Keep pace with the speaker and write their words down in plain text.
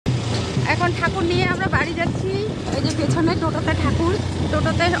এখন ঠাকুর নিয়ে আমরা বাড়ি যাচ্ছি। এই যে পেছনে টোটোতে ঠাকুর,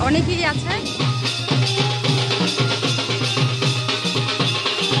 টোটোতে অনেকেই আছে।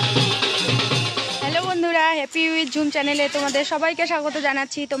 হ্যালো বন্ধুরা, হ্যাপি উইথ ঝুম চ্যানেলে তোমাদের সবাইকে স্বাগত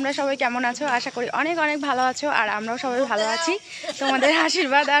জানাচ্ছি। তোমরা সবাই কেমন আছো? আশা করি অনেক অনেক ভালো আছো, আর আমরাও সবাই ভালো আছি তোমাদের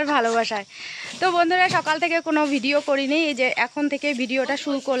আশীর্বাদ আর ভালোবাসায়। তো বন্ধুরা, সকাল থেকে কোনো ভিডিও করিনি, এই যে এখন থেকে ভিডিওটা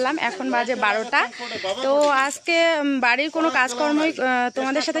শুরু করলাম। এখন বাজে 12টা। তো আজকে বাড়ির কোনো কাজকর্মই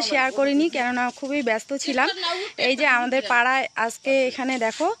তোমাদের সাথে শেয়ার করিনি, কেননা খুবই ব্যস্ত ছিলাম। এই যে আমাদের পাড়ায় আজকে এখানে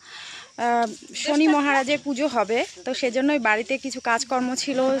দেখো শনি মহারাজের পুজো হবে, তো সেজন্যই বাড়িতে কিছু কাজকর্ম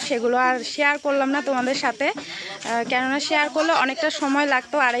ছিল, সেগুলো আর শেয়ার করলাম না তোমাদের সাথে, কেননা শেয়ার করলে অনেকটা সময়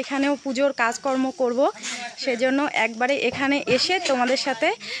লাগতো, আর এখানেও পুজোর কাজকর্ম করব, সেজন্য একবারে এখানে এসে তোমাদের সাথে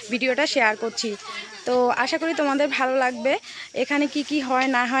ভিডিওটা শেয়ার করছি। তো আশা করি তোমাদের ভালো লাগবে। এখানে কি কি হয়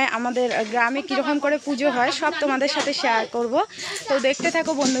না হয়, আমাদের গ্রামে কীরকম করে পুজো হয়, সব তোমাদের সাথে শেয়ার করব। তো দেখতে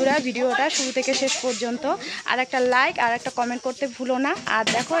থাকো বন্ধুরা ভিডিওটা শুরু থেকে শেষ পর্যন্ত। আর একটা লাইক আর একটা কমেন্ট করতে ভুলো না। আর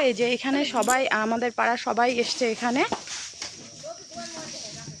দেখো এই যে এখানে সবাই, আমাদের পাড়ার সবাই এসছে এখানে।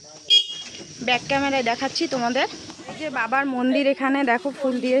 ব্যাক ক্যামেরায় দেখাচ্ছি তোমাদের। এই যে বাবার মন্দির, এখানে দেখো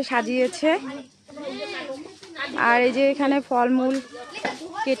ফুল দিয়ে সাজিয়েছে, আর এই যে এখানে ফলমূল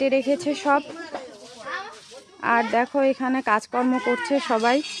কেটে রেখেছে সব। আর দেখো এখানে কাজকর্ম করছে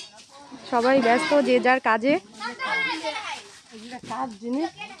সবাই, সবাই ব্যস্ত যে যার কাজে।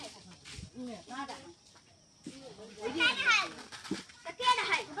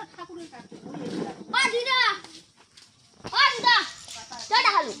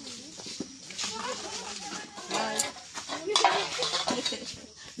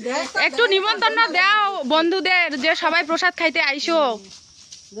 একটু নিমন্ত্রণ দাও বন্ধুদের, যে সবাই প্রসাদ খাইতে আইসো।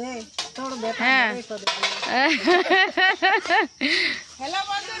 হ্যাঁ, হ্যালো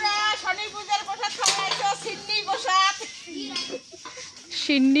বন্ধুরা, শনি পূজার প্রসাদ খাওয়া আইছো, সিন্নি প্রসাদ।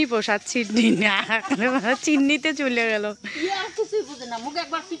 সিন্নি প্রসাদ, সিন্নি না, চিন্নিতে চলে গেল। আর কিছুই বুঝে না, মুখ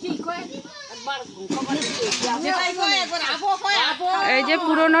একবার পিঠেই কয়, একবার কপালে যেটাই কয়, একবার আবো কয়, আবো। এই যে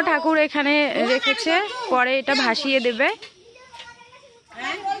পুরনো ঠাকুর এখানে রেখেছে, পরে এটা ভাসিয়ে দেবে।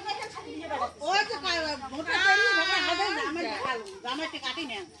 ওই তো মোটা করি বাবা হবে, জামাইতে কাটি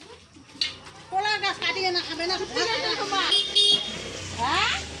না, কোলা গাছ কাটিয়ে না খাবে না তোমার।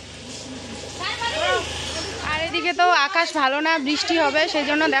 হ্যাঁ, আর এদিকে তো আকাশ ভালো না, বৃষ্টি হবে, সেই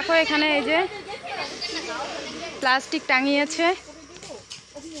জন্য দেখো এখানে এই যে প্লাস্টিক টাঙিয়েছে।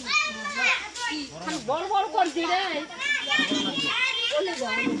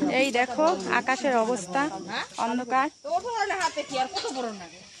 এই দেখো আকাশের অবস্থা, অন্ধকার। হাতে কি আর কত বড় না।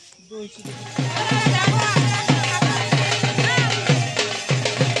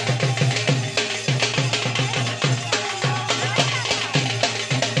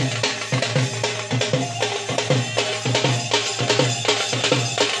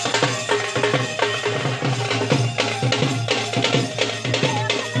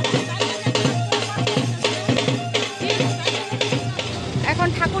 এখন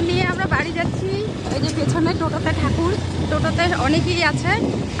ঠাকুর নিয়ে আমরা বাড়ি যাচ্ছি। এই যে পেছনে টোটোতে ঠাকুর, টোটোতে অনেকেই আছে,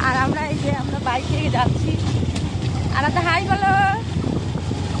 আর আমরা এই যে আমরা বাইকে যাচ্ছি। আর একটা হাই বলো।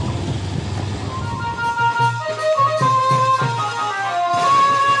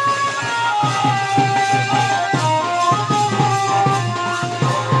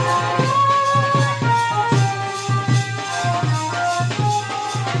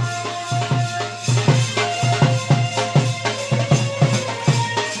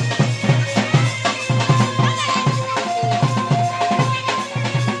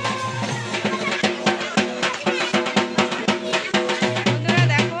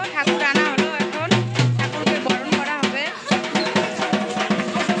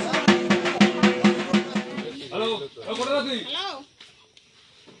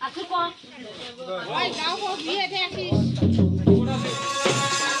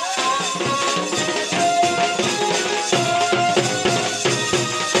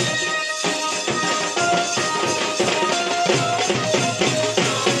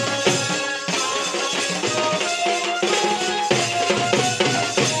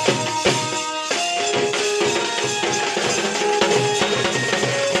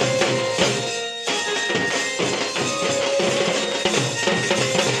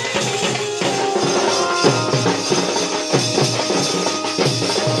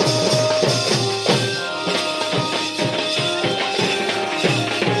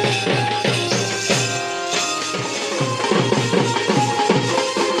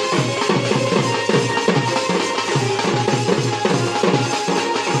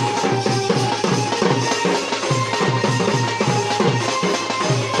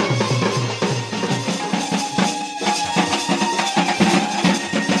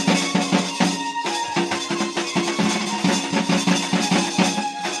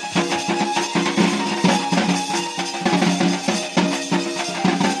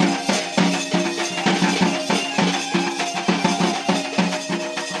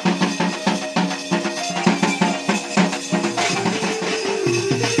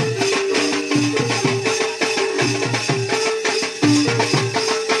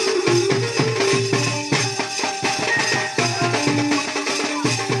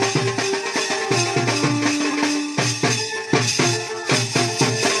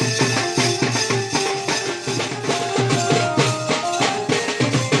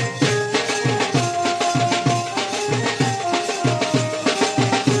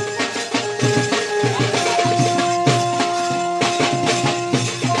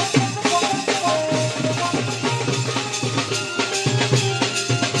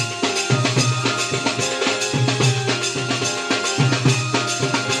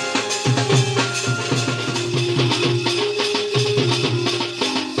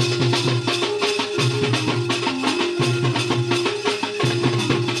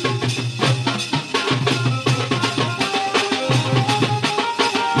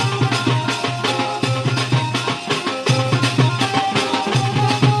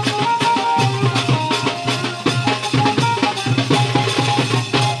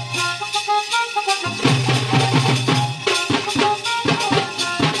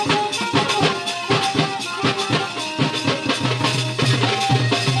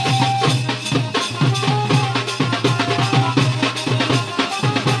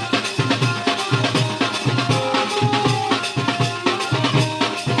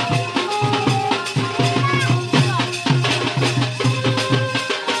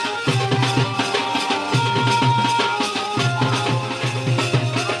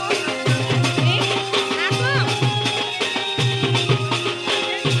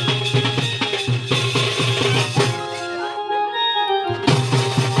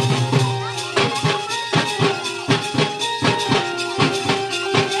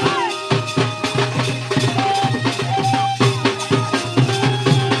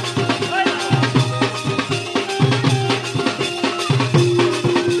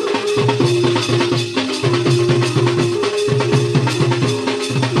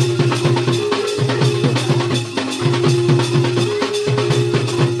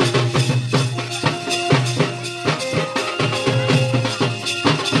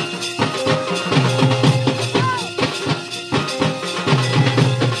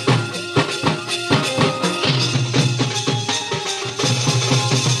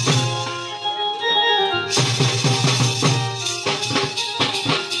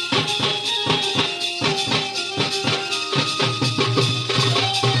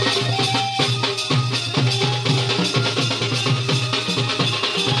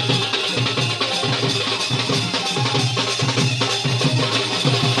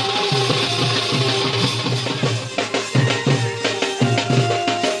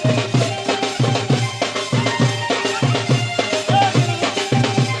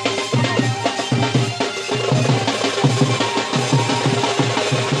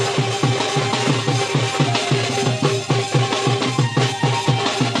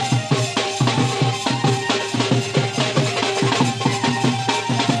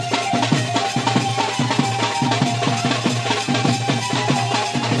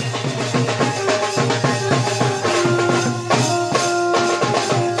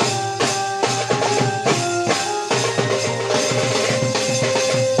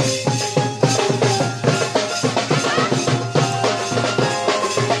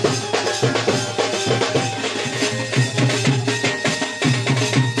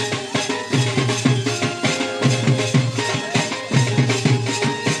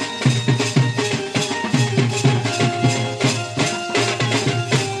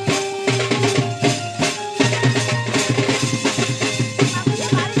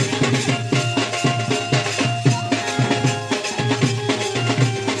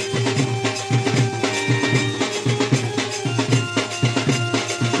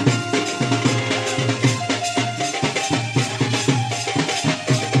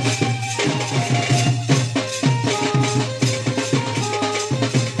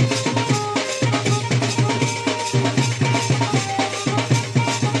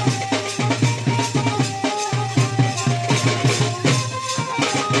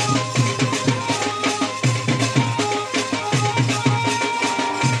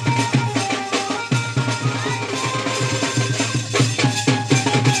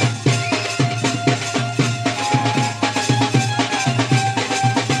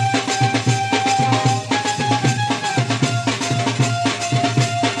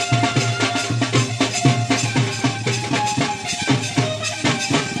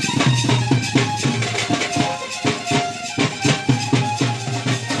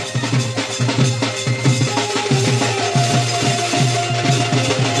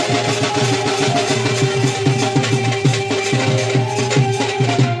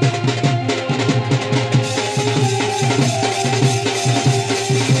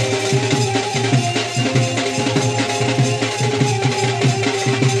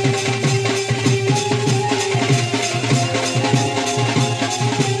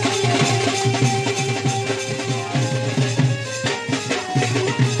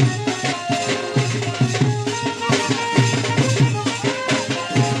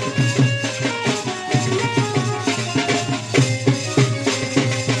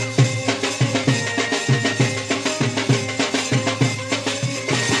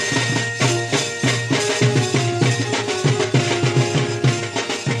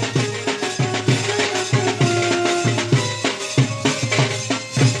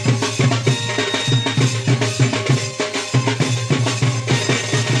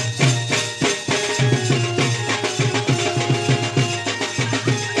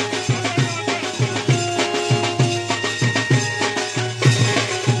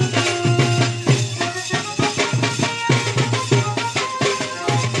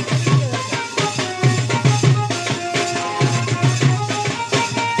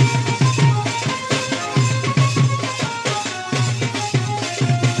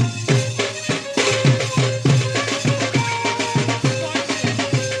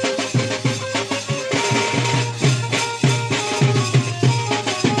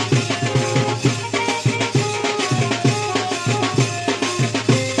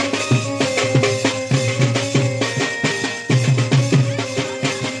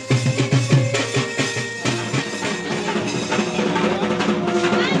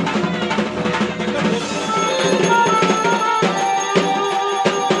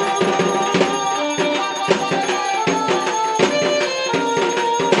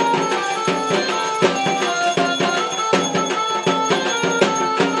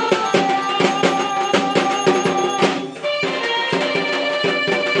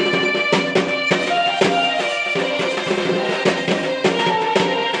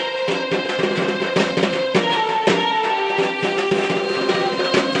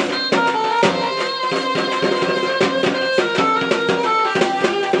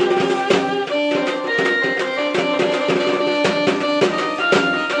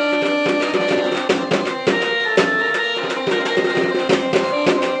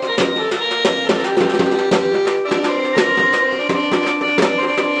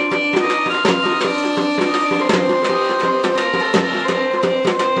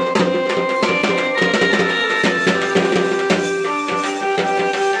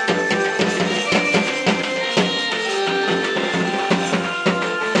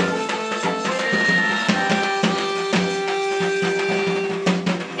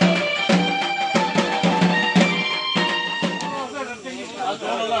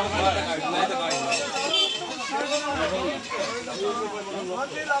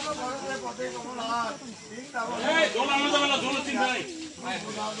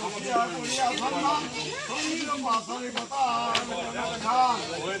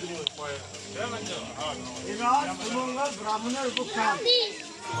 ব্রাহ্মণের উপখ্যান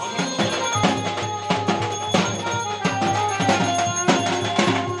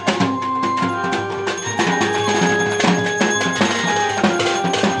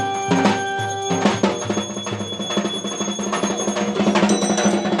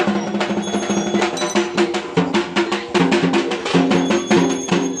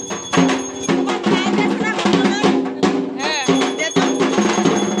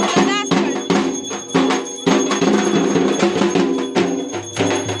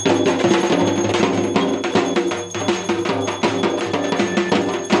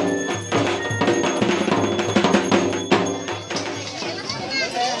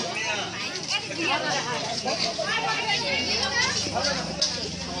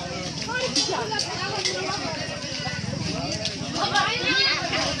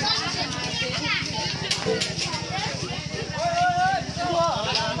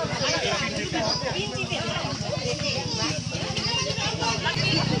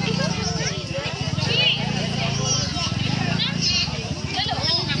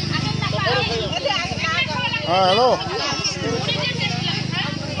हाँ हेलो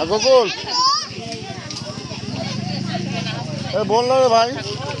गोकुल बोल रहे भाई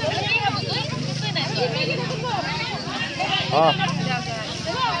हाँ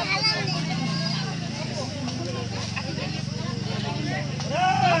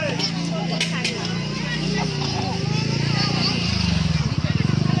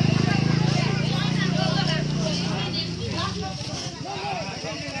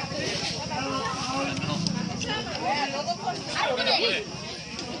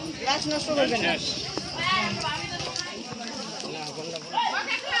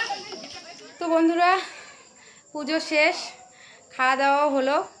তো বন্ধুরা পুজো শেষ, খাওয়া দাওয়া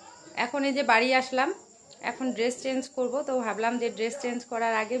হলো, এখন এই যে বাড়ি আসলাম, এখন ড্রেস চেঞ্জ করব। তো ভাবলাম যে ড্রেস চেঞ্জ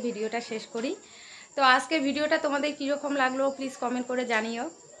করার আগে ভিডিওটা শেষ করি। তো আজকে ভিডিওটা তোমাদের কীরকম লাগলো প্লিজ কমেন্ট করে জানিও,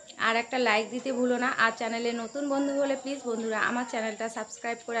 আর একটা লাইক দিতে ভুলো না। আর চ্যানেলে নতুন বন্ধু হলে প্লিজ বন্ধুরা আমার চ্যানেলটা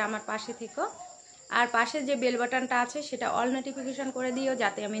সাবস্ক্রাইব করে আমার পাশে থেকো, আর পাশে যে বেল বাটনটা আছে সেটা অল নোটিফিকেশন করে দিও,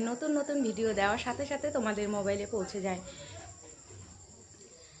 যাতে আমি নতুন নতুন ভিডিও দেওয়ার সাথে সাথে তোমাদের মোবাইলে পৌঁছে যায়।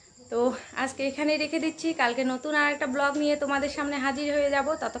 তো আজকে এখানেই রেখে দিচ্ছি, কালকে নতুন আর একটা ব্লগ নিয়ে তোমাদের সামনে হাজির হয়ে যাব।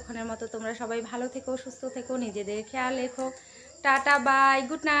 ততক্ষণের মতো তোমরা সবাই ভালো থেকো, সুস্থ থেকো, নিজেদের খেয়াল রেখো। Tata bye,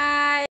 good night.